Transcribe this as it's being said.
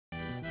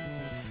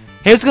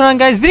Hey, what's going on,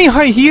 guys?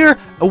 Vinnie here.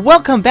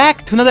 Welcome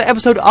back to another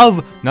episode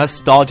of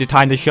Nostalgia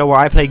Time, the show where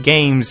I play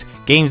games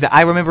that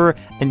I remember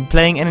and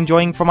playing and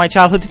enjoying from my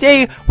childhood.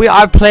 Today, we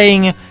are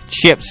playing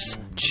Chips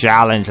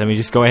Challenge. Let me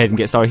just go ahead and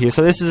get started here.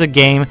 So this is a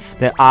game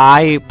that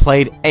I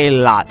played a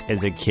lot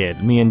as a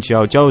kid. Me and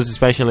Joe. Joe's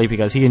especially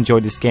because he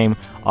enjoyed this game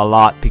a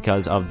lot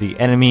because of the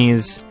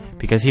enemies.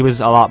 Because he was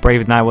a lot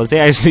braver than I was. They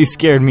actually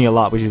scared me a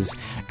lot, which is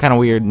kind of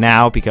weird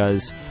now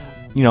because,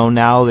 you know,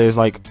 now there's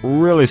like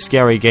really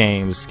scary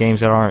games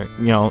that aren't,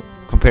 you know,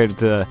 compared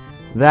to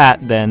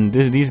that, then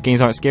these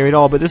games aren't scary at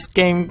all, but this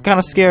game kind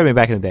of scared me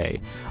back in the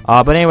day.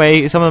 But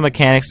anyway, some of the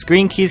mechanics.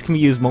 Screen keys can be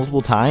used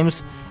multiple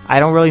times. I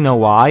don't really know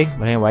why,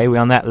 but anyway,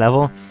 we're on that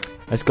level.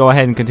 Let's go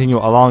ahead and continue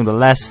along the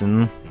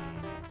lesson.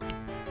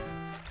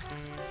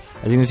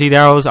 As you can see,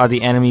 those are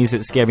the enemies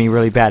that scared me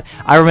really bad.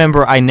 I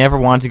remember I never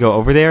wanted to go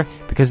over there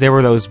because there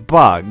were those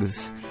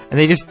bugs, and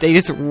they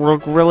just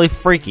look really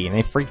freaky, and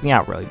they freaked me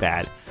out really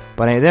bad.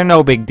 But they're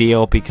no big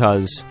deal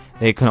because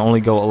they can only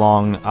go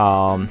along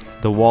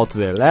the wall to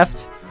their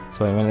left.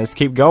 So anyway, let's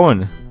keep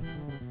going.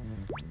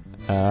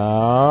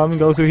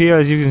 Go through here.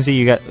 As you can see,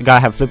 you gotta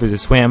have flippers to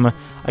swim.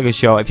 I could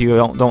show if you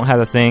don't have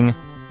the thing.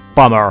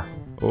 Bummer.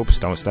 Oops!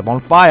 Don't step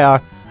on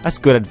fire. That's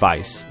good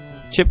advice.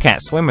 Chip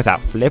can't swim without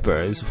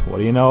flippers. What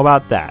do you know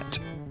about that?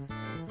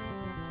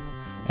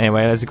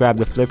 Anyway, let's grab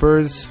the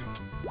flippers.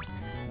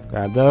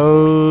 Grab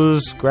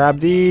those. Grab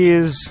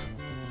these.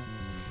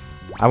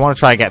 I want to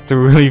try to get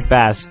through really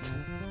fast.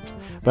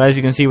 But as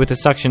you can see with the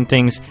suction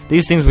things,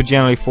 these things would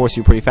generally force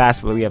you pretty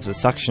fast, but we have the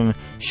suction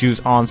shoes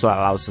on, so that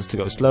allows us to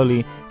go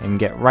slowly and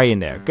get right in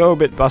there. Go,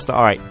 Bitbuster.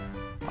 Alright.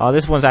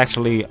 This one's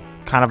actually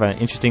kind of an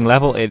interesting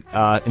level. It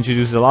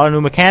introduces a lot of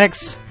new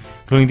mechanics,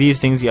 including these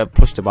things. You have to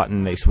push the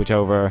button, they switch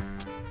over.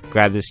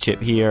 Grab this chip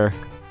here.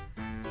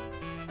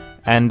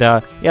 And,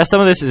 yeah,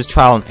 some of this is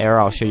trial and error.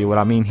 I'll show you what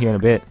I mean here in a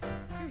bit.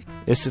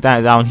 This is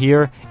down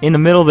here. In the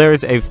middle, there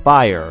is a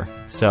fire.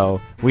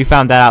 So, we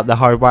found that out the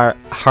hard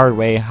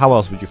way. How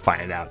else would you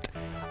find it out?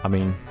 I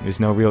mean, there's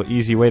no real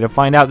easy way to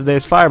find out that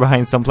there's fire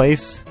behind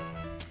someplace.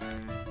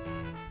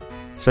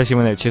 Especially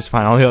when there are chips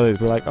behind all the others.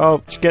 We're like,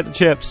 oh, get the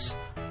chips.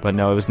 But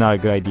no, it was not a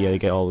good idea to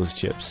get all those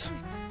chips.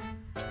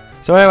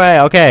 So anyway,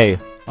 okay.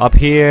 Up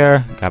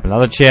here, grab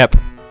another chip.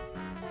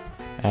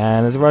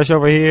 And let's rush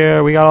over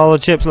here. We got all the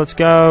chips. Let's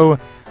go.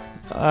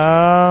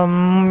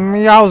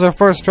 Yowza,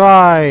 first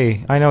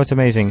try. I know, it's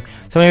amazing.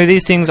 So anyway,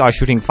 these things are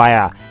shooting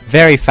fire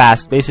very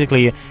fast.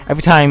 Basically,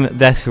 every time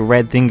this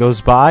red thing goes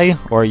by,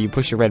 or you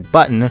push a red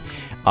button, an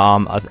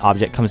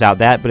object comes out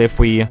that. But if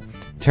we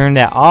turn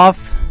that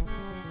off,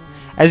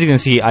 as you can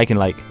see, I can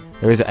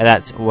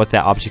that's what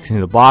that object's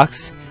in the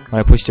box. When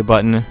I push the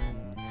button,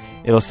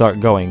 it'll start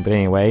going. But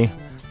anyway,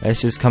 let's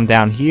just come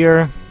down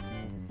here.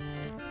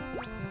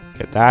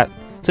 Get that.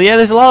 So yeah,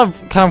 there's a lot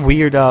of kind of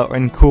weird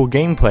and cool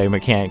gameplay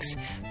mechanics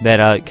that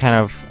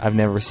I've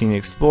never seen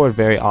explored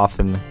very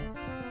often,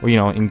 or you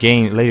know, in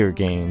later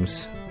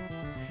games.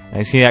 And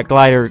you see that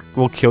glider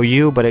will kill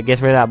you, but it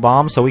gets rid of that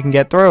bomb, so we can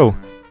get through. All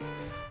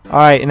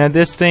right, and then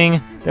this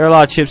thing, there are a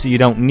lot of chips that you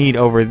don't need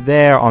over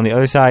there on the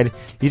other side.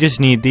 You just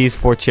need these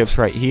 4 chips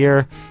right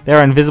here. There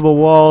are invisible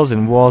walls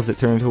and walls that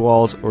turn into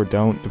walls or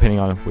don't, depending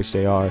on which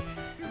they are.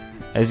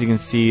 As you can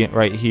see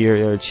right here,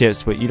 there are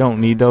chips, but you don't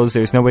need those.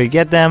 There's no way to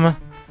get them.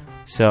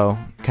 So,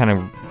 kind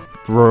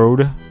of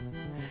rude.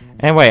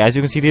 Anyway, as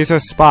you can see, these are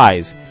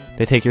spies.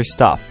 They take your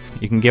stuff.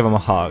 You can give them a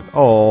hug.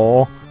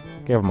 Oh,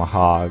 give them a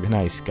hug.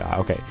 Nice guy.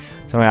 Okay,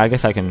 so I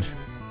guess I can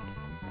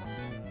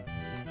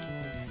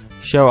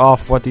show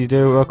off what these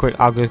do real quick.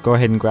 I'll just go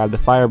ahead and grab the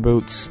fire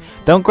boots.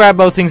 Don't grab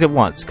both things at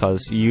once,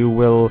 because you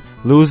will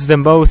lose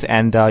them both,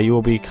 and you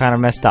will be kind of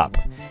messed up.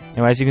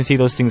 Anyway, as you can see,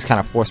 those things kind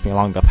of force me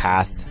along the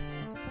path.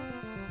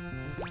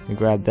 You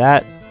grab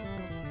that.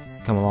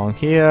 Come along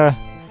here.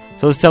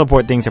 So those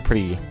teleport things are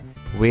pretty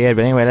weird,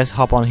 but anyway, let's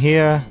hop on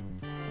here.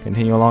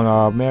 Continue along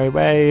our merry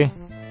way.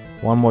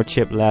 One more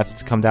chip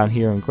left. Come down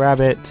here and grab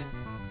it.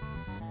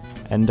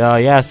 And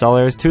yeah, that's all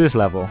there is to this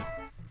level.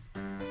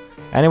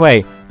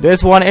 Anyway,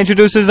 this one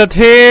introduces the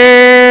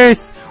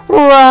teeth!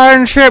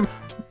 Run, chip!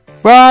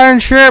 Run,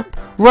 chip!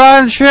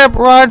 Run, chip!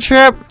 Run,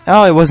 chip!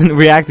 Oh, it wasn't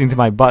reacting to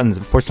my buttons.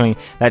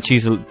 Unfortunately, that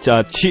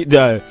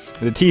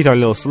the teeth are a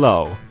little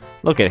slow.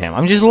 Look at him.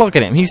 I'm just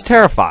looking at him. He's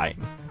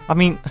terrifying. I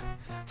mean,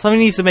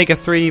 somebody needs to make a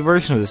 3D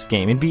version of this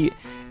game.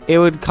 It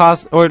would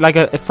cost, or like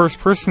a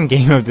first-person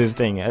game of this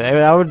thing.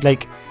 That would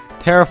like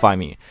terrify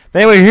me.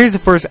 But anyway, here's the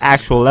first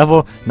actual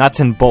level. Nuts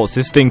and bolts.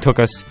 This thing took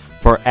us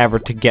forever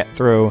to get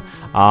through.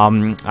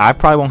 I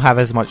probably won't have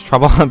as much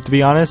trouble, to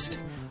be honest,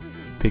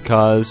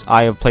 because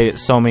I have played it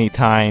so many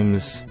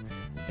times.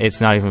 It's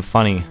not even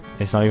funny.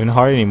 It's not even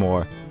hard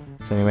anymore.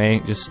 So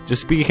anyway,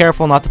 just be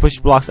careful not to push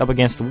blocks up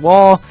against the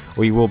wall,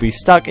 or you will be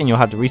stuck and you'll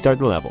have to restart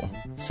the level.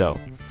 So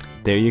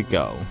there you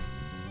go.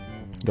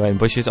 Go ahead and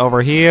push this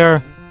over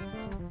here.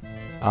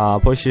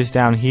 Push this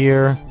down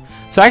here.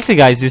 So actually,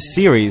 guys, this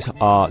series,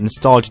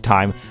 Nostalgia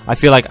Time, I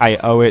feel like I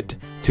owe it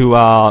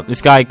to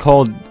this guy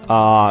called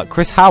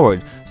Chris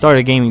Howard. Started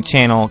a gaming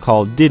channel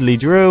called Diddly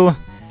Drew,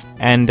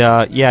 and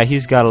yeah,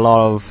 he's got a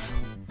lot of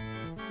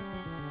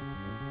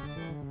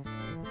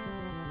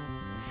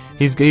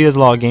He does a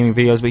lot of gaming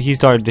videos, but he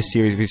started this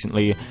series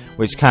recently,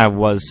 which kind of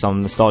was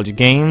some nostalgia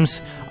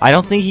games. I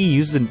don't think he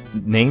used the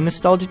name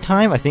Nostalgia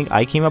Time. I think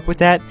I came up with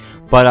that,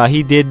 but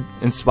he did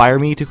inspire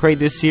me to create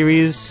this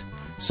series.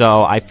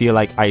 So I feel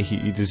like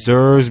he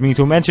deserves me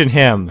to mention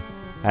him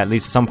at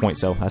least at some point.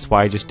 So that's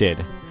why I just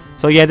did.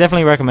 So yeah,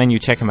 definitely recommend you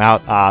check him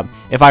out.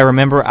 If I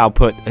remember, I'll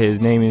put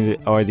his name in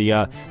the, or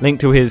the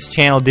link to his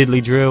channel,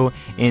 Diddly Drew,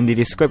 in the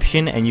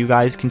description, and you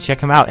guys can check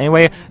him out.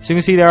 Anyway, so you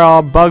can see there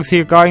are bugs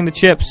here guarding the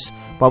chips,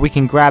 but we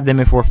can grab them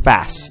if we're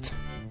fast.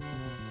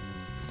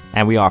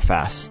 And we are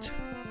fast.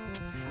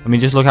 I mean,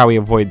 just look how we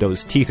avoided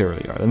those teeth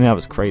earlier. I mean, that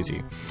was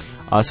crazy.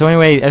 So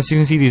anyway, as you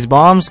can see, these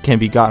bombs can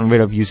be gotten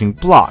rid of using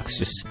blocks.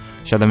 Just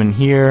shove them in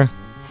here.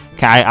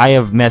 Okay, I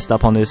have messed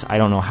up on this. I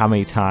don't know how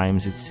many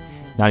times. It's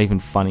not even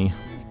funny.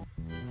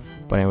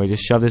 But anyway,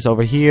 just shove this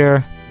over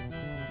here.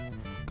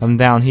 Come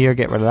down here,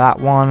 get rid of that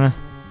one.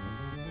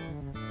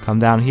 Come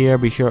down here,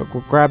 be sure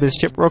to grab this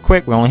chip real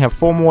quick. We only have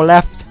 4 more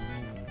left.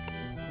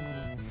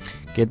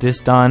 Get this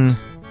done.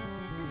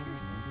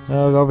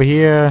 Go over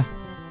here.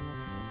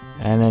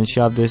 And then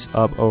shove this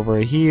up over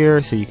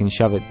here so you can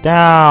shove it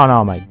down.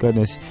 Oh my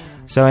goodness.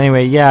 So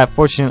anyway, yeah,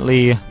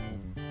 fortunately,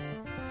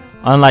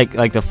 unlike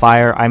like the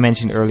fire I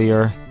mentioned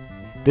earlier,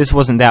 this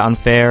wasn't that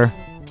unfair.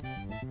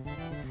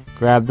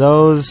 Grab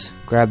those,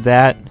 grab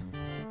that.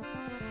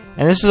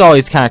 And this was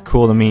always kind of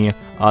cool to me,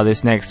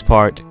 this next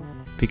part,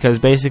 because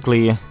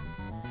basically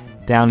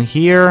down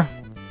here,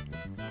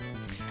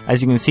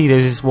 as you can see,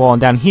 there's this wall,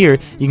 and down here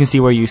you can see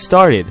where you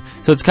started.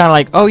 So it's kind of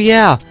like, oh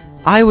yeah,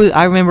 I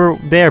remember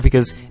there,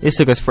 because this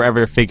took us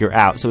forever to figure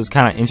out. So it's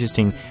kind of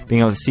interesting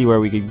being able to see where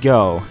we could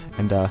go.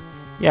 And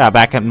yeah,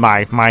 back at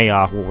my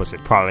what was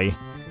it, probably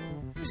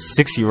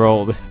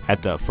 6-year-old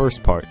at the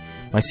first part,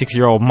 my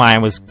 6-year-old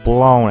mind was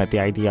blown at the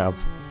idea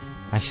of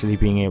actually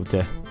being able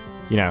to,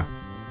 you know,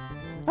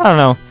 I don't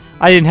know.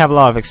 I didn't have a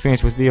lot of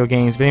experience with video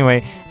games, but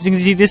anyway, as you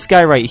can see, this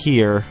guy right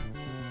here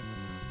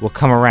will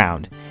come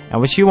around. And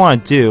what you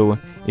want to do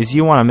is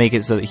you want to make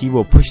it so that he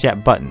will push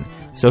that button.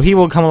 So he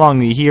will come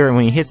along here, and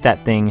when he hits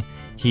that thing,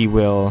 he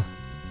will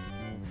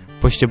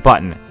push the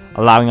button,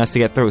 allowing us to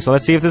get through. So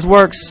let's see if this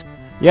works.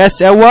 Yes,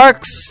 it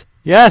works!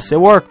 Yes, it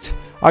worked.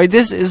 Alright,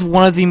 this is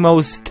one of the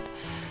most...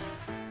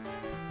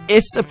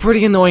 It's a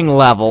pretty annoying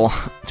level.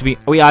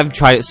 I've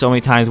tried it so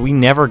many times. We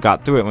never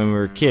got through it when we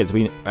were kids.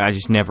 I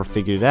just never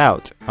figured it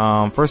out.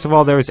 First of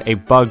all, there's a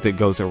bug that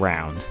goes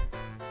around.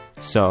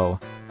 So,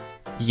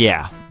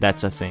 yeah,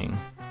 that's a thing.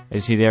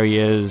 You see, there he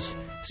is.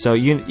 So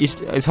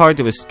it's hard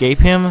to escape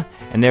him,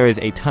 and there is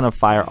a ton of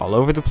fire all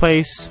over the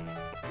place.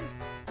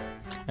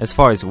 As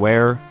far as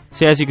where,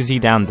 see, as you can see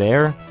down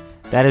there,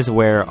 that is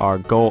where our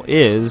goal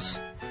is.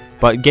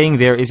 But getting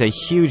there is a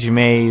huge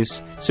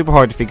maze, super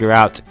hard to figure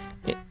out.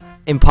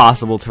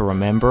 Impossible to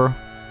remember,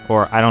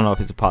 or I don't know if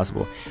it's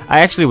possible.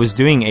 I actually was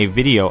doing a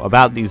video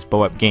about these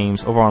blow-up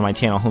games over on my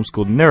channel,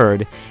 Homeschooled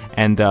Nerd,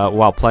 and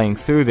while playing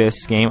through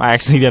this game, I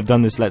actually have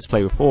done this Let's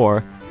Play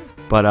before,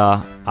 but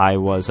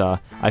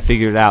I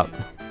figured it out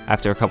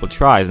after a couple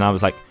tries, and I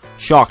was like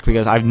shocked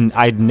because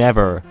I'd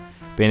never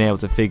been able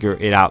to figure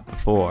it out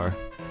before.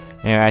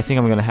 And I think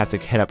I'm gonna have to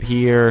head up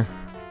here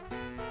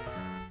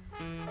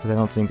because I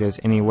don't think there's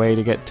any way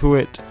to get to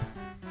it.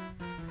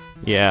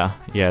 Yeah,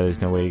 there's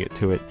no way to get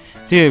to it.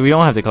 See, we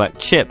don't have to collect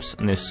chips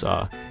on this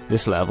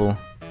this level.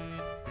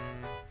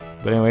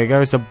 But anyway,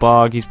 there's the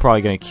bug. He's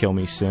probably gonna kill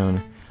me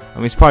soon. I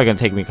mean, it's probably gonna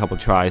take me a couple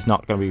tries.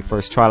 Not gonna be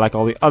first try like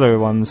all the other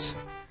ones.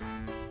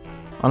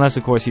 Unless,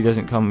 of course, he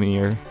doesn't come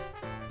here.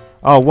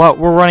 Oh, what?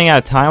 We're running out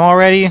of time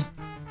already?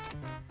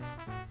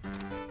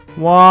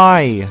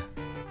 Why?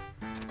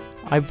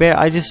 I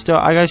just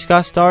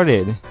got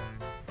started.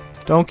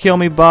 Don't kill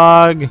me,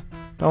 bug.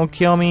 Don't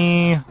kill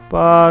me,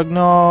 bug.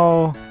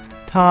 No.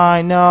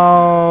 Time,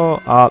 no.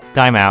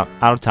 Time out.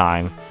 Out of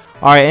time.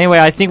 Alright, anyway,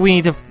 I think we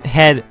need to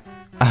head...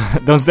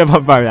 Don't step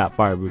on fire without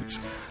fire boots.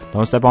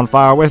 Don't step on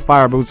fire with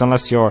fire boots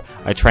unless you're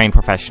a trained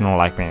professional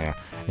like me.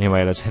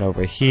 Anyway, let's head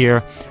over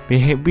here.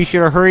 Be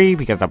sure to hurry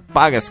because the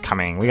bug is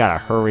coming. We gotta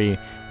hurry.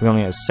 We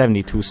only have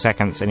 72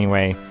 seconds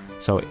anyway.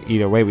 So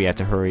either way, we have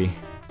to hurry.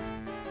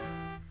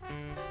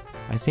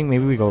 I think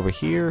maybe we go over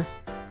here.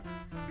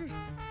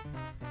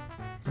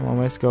 Come on,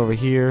 let's go over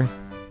here.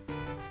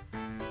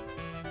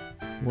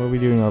 What are we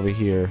doing over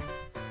here?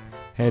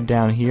 Head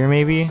down here,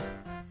 maybe?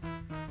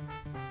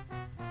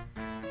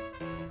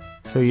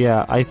 So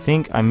yeah, I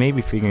think I may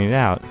be figuring it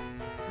out.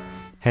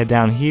 Head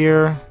down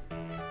here.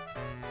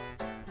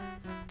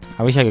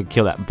 I wish I could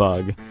kill that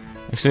bug.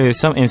 Actually, there's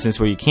some instance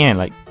where you can,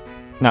 like,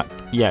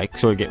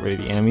 sort of get rid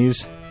of the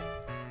enemies.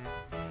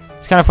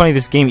 It's kind of funny,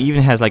 this game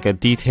even has like a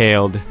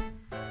detailed...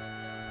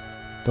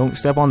 Don't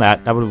step on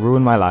that, that would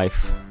ruin my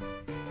life.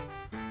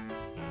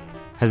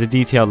 Has a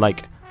detailed,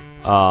 like,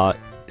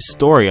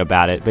 story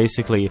about it.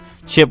 Basically,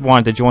 Chip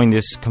wanted to join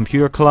this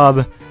computer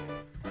club.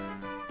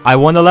 I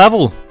won the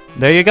level.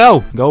 There you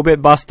go. Go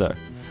Bit Buster.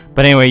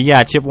 But anyway,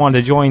 yeah, Chip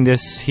wanted to join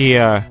this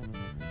here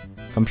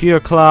computer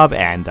club,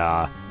 and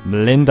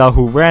Melinda,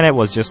 who ran it,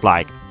 was just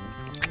like,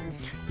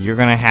 you're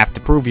gonna have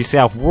to prove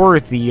yourself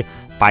worthy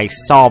by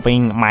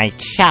solving my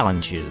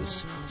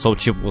challenges. So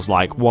Chip was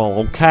like, well,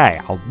 okay,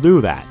 I'll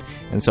do that.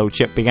 And so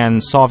Chip began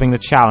solving the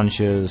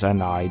challenges,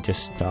 and I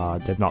just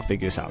did not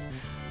figure this out.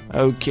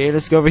 Okay,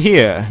 let's go over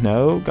here.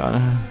 No,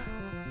 gotta...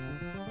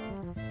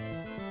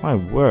 My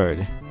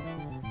word.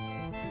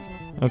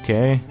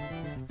 Okay.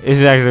 This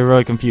is actually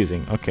really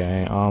confusing.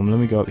 Okay, let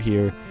me go up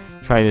here.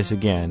 Try this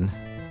again.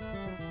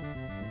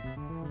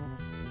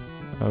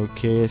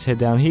 Okay, let's head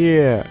down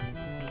here.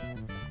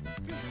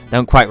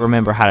 Don't quite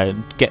remember how to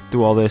get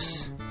through all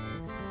this.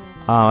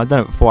 I've done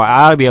it before.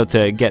 I'll be able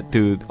to get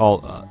through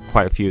all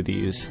quite a few of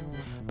these.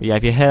 But yeah,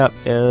 if you head up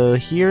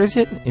here, is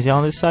it? Is it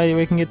on this side where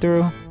we can get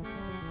through?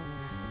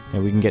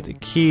 And we can get the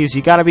keys.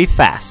 You gotta be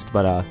fast.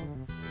 But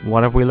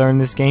what have we learned in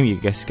this game? You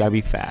just gotta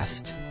be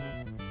fast.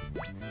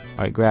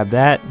 Alright, grab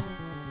that.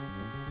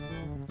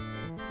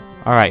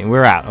 Alright,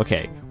 we're out.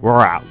 Okay,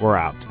 we're out. We're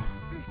out.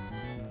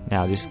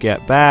 Now just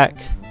get back.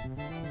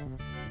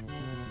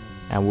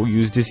 And we'll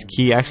use this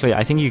key. Actually,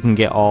 I think you can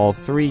get all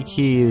 3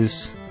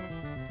 keys.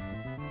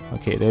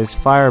 Okay, there's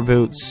fire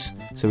boots.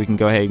 So we can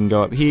go ahead and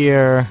go up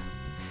here.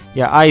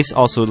 Yeah, ice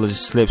also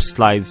just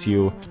slides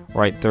you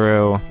right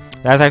through.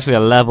 That's actually a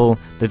level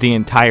that the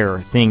entire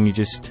thing you're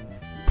just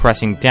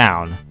pressing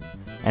down.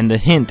 And the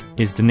hint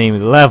is the name of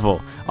the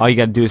level. All you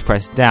gotta do is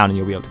press down and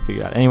you'll be able to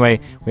figure it out. Anyway,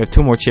 we have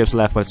 2 more chips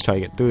left. Let's try to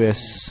get through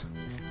this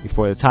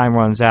before the time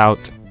runs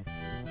out.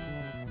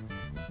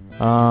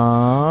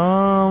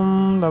 I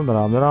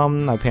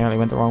apparently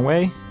went the wrong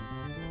way.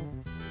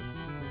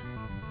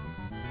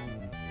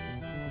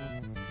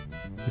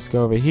 Let's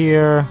go over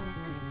here.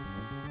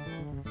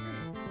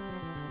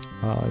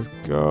 Let's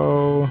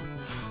go.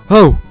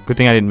 Oh! Good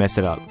thing I didn't mess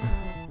it up.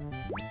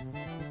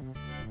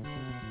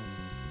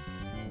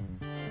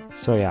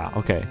 So yeah,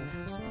 okay.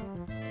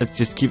 Let's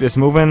just keep this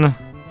moving.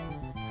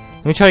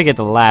 Let me try to get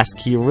the last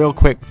key real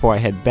quick before I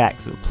head back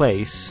to the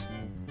place.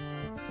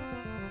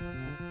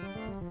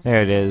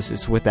 There it is.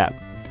 It's with that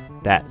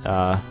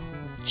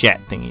jet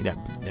thingy,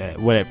 that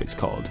whatever it's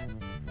called.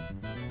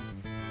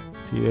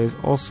 See, there's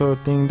also a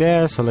thing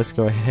there. So let's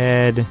go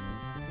ahead.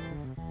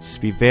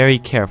 Just be very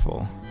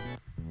careful.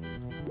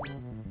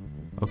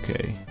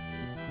 Okay.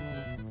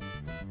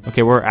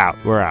 Okay, we're out.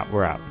 We're out.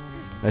 We're out.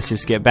 Let's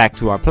just get back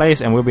to our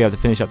place, and we'll be able to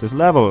finish up this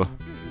level.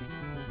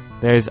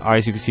 There's,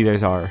 as you can see,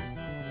 there's our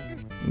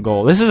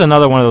goal. This is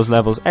another one of those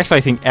levels. Actually,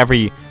 I think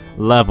every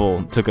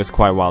level took us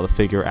quite a while to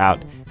figure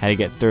out how to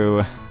get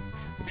through.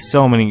 Like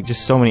so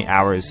many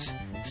hours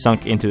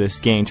sunk into this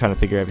game trying to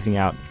figure everything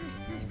out.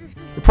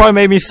 It probably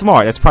made me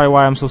smart. That's probably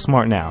why I'm so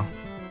smart now.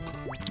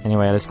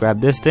 Anyway, let's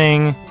grab this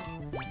thing.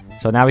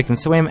 So now we can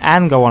swim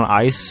and go on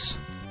ice.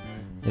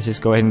 Let's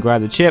just go ahead and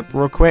grab the chip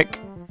real quick.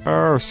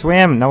 Oh,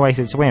 swim! No, I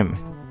said swim.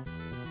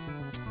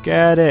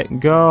 Get it!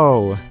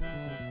 Go!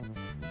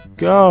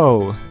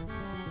 Go!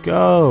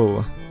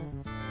 Go!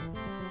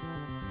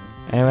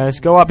 Anyway, let's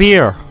go up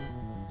here.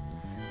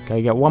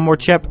 Gotta get one more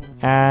chip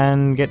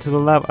and get to the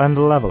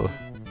level.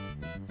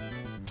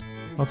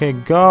 Okay,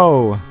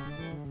 go!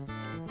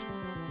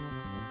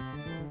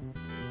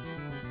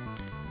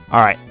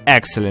 Alright,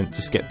 excellent.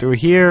 Just get through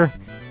here.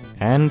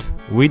 And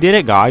we did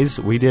it, guys.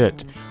 We did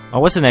it. Oh,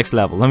 what's the next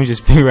level? Let me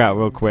just figure out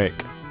real quick.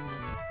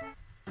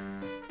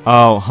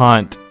 Oh,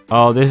 hunt.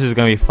 Oh, this is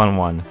gonna be a fun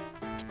one.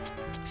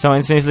 So,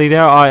 incidentally,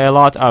 there are a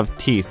lot of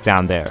teeth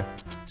down there.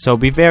 So,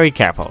 be very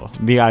careful.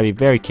 We gotta be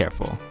very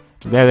careful.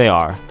 There they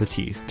are, the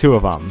teeth. 2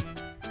 of them.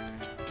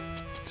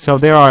 So,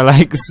 there are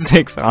like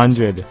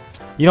 600.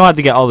 You don't have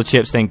to get all the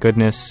chips, thank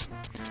goodness.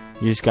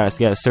 You just gotta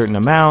get a certain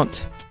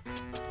amount.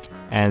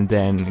 And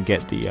then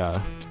get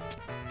the,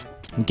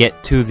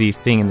 get to the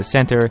thing in the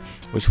center,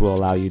 which will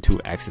allow you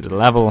to exit the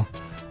level.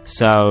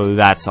 So,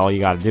 that's all you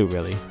gotta do,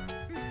 really.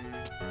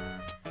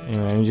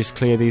 Anyway, let me just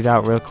clear these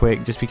out real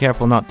quick. Just be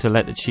careful not to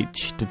let the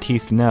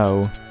teeth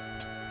know.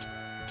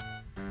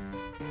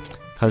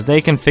 Because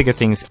they can figure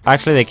things...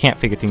 Actually, they can't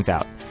figure things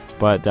out.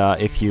 But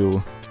if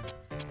you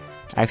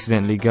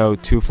accidentally go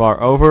too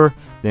far over,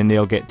 then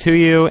they'll get to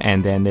you,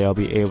 and then they'll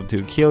be able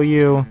to kill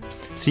you.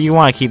 So you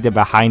want to keep them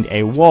behind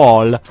a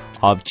wall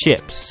of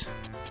chips.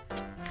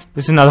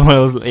 This is another one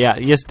of those... Yeah,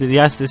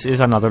 yes, this is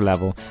another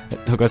level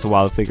that took us a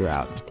while to figure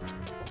out.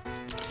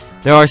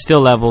 There are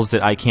still levels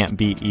that I can't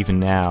beat even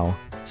now.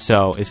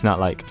 So, it's not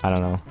like, I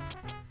don't know.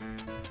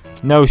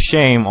 No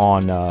shame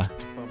on,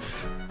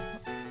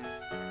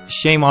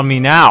 shame on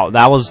me now.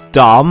 That was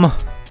dumb.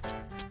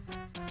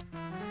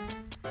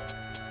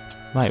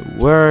 My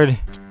word.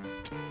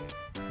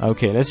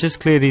 Okay, let's just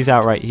clear these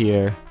out right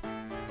here.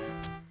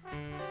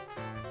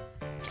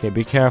 Okay,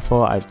 be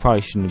careful. I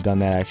probably shouldn't have done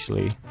that,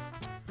 actually.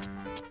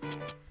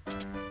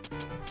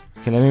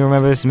 Okay, let me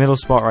remember this middle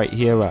spot right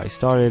here where I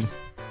started.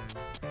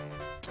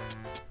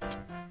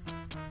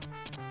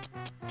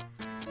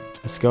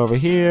 Let's go over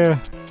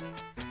here.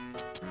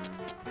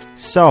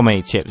 So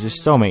many chips.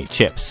 There's so many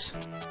chips.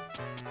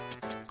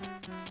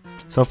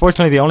 So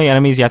fortunately, the only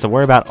enemies you have to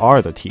worry about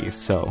are the teeth.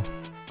 So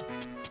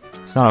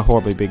it's not a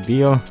horribly big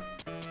deal.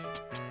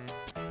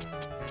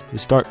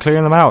 Just start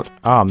clearing them out.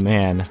 Oh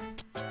man.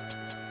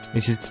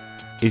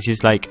 It's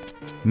just like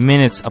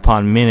minutes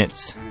upon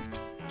minutes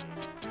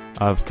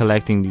of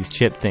collecting these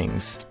chip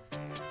things.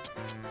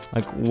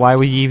 Like, why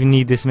would you even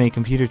need this many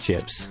computer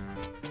chips?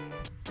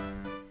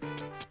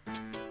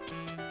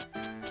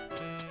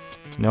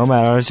 No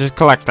matter, let's just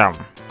collect them.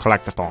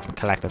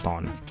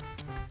 Collect-a-thon.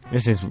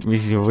 This is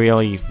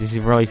really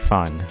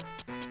fun.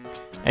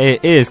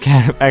 It is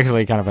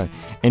actually kind of an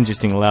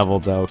interesting level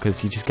though,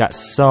 because you just got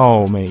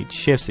so many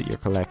chips that you're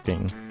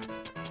collecting.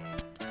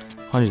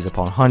 Hundreds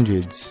upon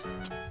hundreds.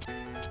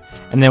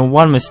 And then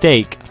one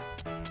mistake,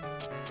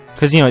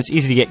 because you know it's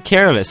easy to get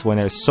careless when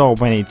there's so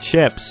many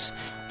chips,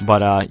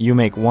 but you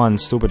make one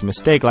stupid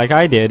mistake like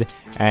I did,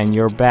 and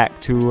you're back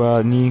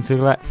to needing to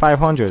collect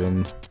 500,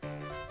 and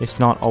it's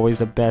not always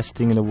the best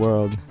thing in the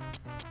world.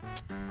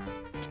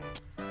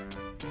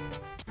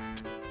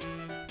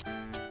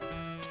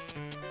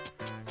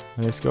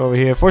 Let's go over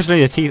here.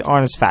 Fortunately, the teeth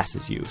aren't as fast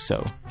as you,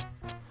 so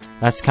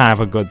that's kind of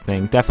a good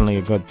thing. Definitely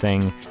a good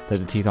thing that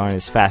the teeth aren't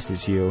as fast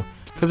as you.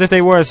 Because if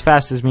they were as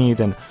fast as me,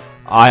 then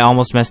I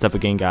almost messed up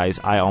again, guys.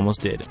 I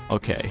almost did.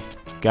 Okay.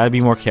 Gotta be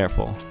more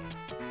careful.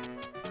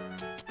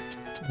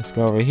 Let's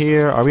go over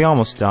here. Are we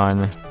almost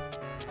done?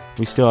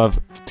 We still have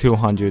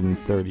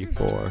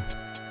 234.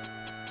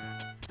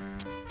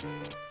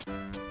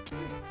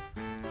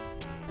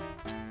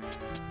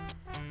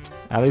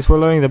 At least we're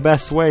learning the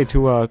best way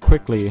to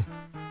quickly...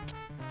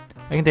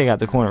 I can take out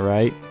the corner,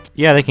 right?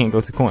 Yeah, they can't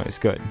go through corners.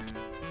 Good.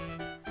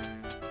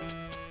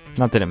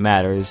 Not that it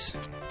matters.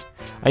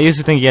 I used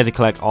to think you had to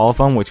collect all of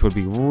them, which would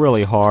be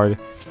really hard.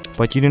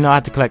 But you do not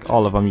have to collect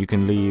all of them. You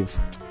can leave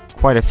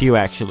quite a few,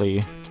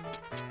 actually,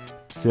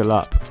 still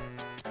up.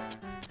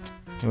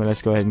 Anyway,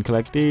 let's go ahead and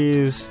collect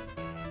these.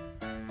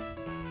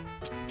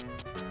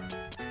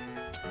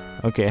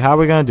 Okay, how are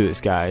we gonna do this,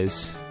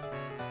 guys?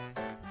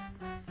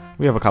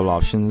 We have a couple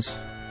options.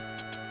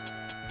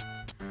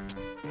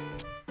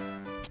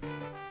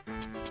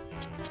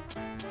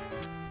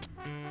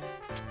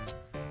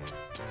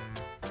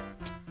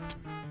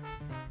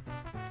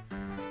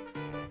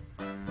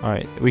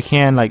 Alright, we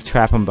can like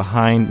trap them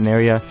behind an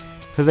area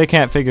because they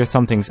can't figure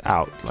some things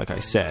out, like I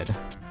said.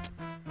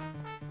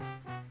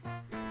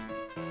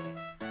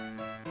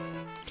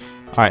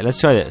 Alright, let's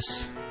try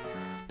this.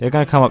 They're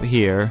gonna come up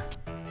here.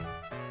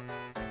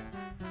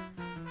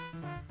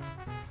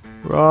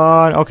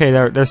 Run! Okay,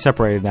 they're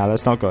separated now.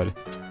 That's not good.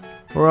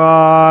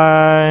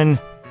 Run!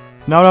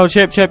 No,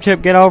 Chip,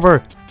 get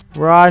over!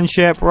 Run,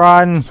 Chip,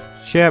 run!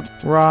 Chip,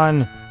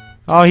 run!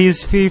 Oh,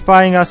 he's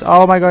fighting us.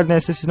 Oh my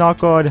goodness, this is not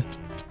good.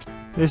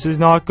 This is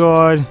not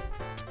good.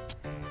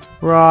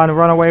 Run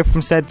away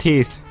from said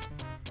teeth.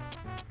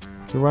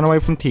 Okay, run away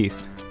from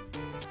teeth.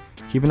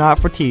 Keep an eye out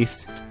for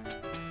teeth.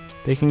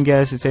 They can get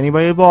us. It's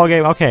anybody's ball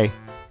game. Okay,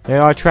 they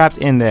are trapped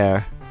in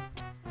there.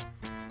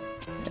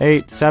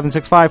 8, 7,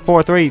 6, 5,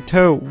 4, 3,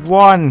 2,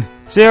 1,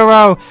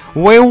 0.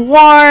 We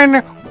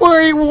won!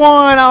 We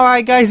won!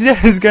 Alright guys,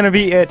 that is gonna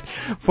be it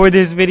for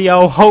this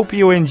video. Hope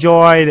you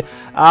enjoyed.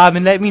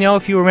 And let me know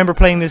if you remember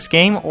playing this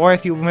game, or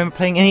if you remember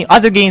playing any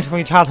other games from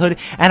your childhood,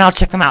 and I'll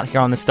check them out here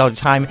on Nostalgia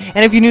Time.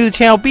 And if you're new to the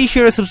channel, be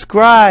sure to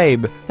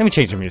subscribe. Let me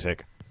change the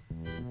music.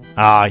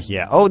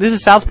 Yeah. Oh, this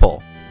is South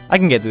Pole. I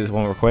can get through this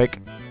one real quick.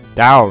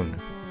 Down.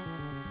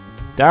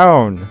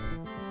 Down.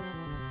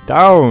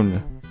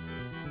 Down.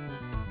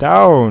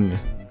 Down.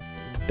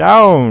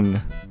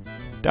 Down.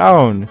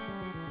 Down.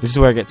 This is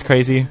where it gets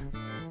crazy.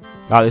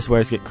 Oh, this is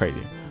where it gets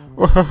crazy.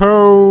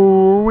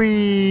 Whoa,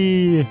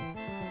 wee.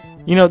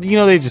 You know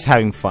they're just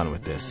having fun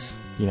with this.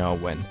 You know,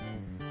 when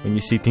you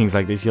see things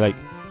like this, you're like,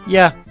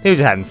 yeah, they're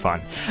just having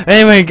fun.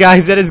 Anyway,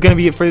 guys, that is going to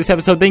be it for this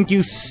episode. Thank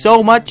you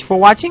so much for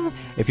watching.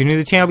 If you're new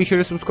to the channel, be sure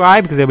to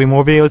subscribe, because there'll be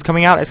more videos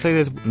coming out. Actually,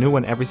 there's a new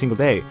one every single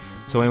day.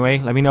 So anyway,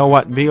 let me know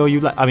what video you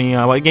like.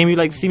 What game you'd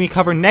like to see me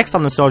cover next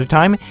on Nostalgia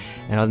Time.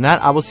 And other than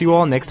that, I will see you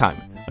all next time.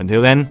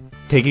 Until then,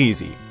 take it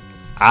easy.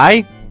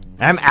 I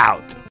am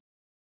out.